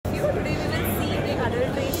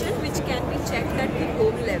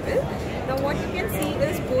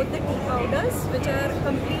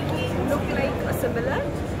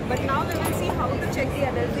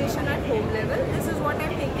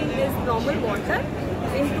water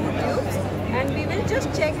in 2 tubes, and we will just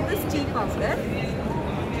check this tea powder.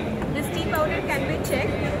 This tea powder can be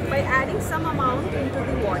checked by adding some amount into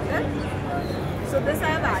the water. So this I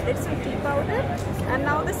have added some tea powder, and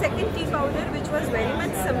now the second tea powder, which was very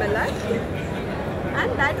much similar,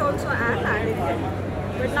 and that also I am adding it.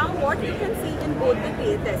 But now what you can see in both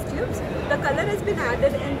the test tubes, the color has been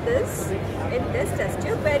added in this test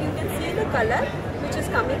tube, where you can see the color which is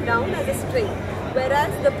coming down as a string,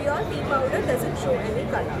 whereas the pure tea powder doesn't show any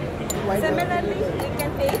color. Similarly, we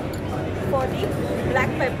can take for the black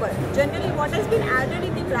pepper. Generally what has been added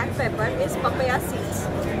in the black pepper is papaya seeds,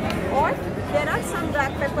 or there are some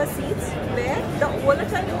black pepper seeds where the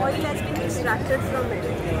volatile oil has been extracted from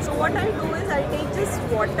it. So what I'll do is I'll take just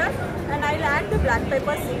water and I'll add the black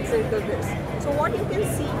pepper seeds into this. So what you can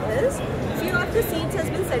see is few of the seeds has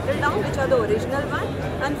been settled down, which are the original one,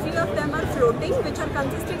 and few of them are floating, which are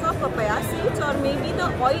consisting of papaya seeds, or maybe the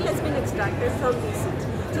oil has been extracted from these seeds.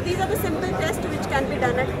 So these are the simple tests which can be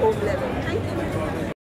done at home level. Thank you.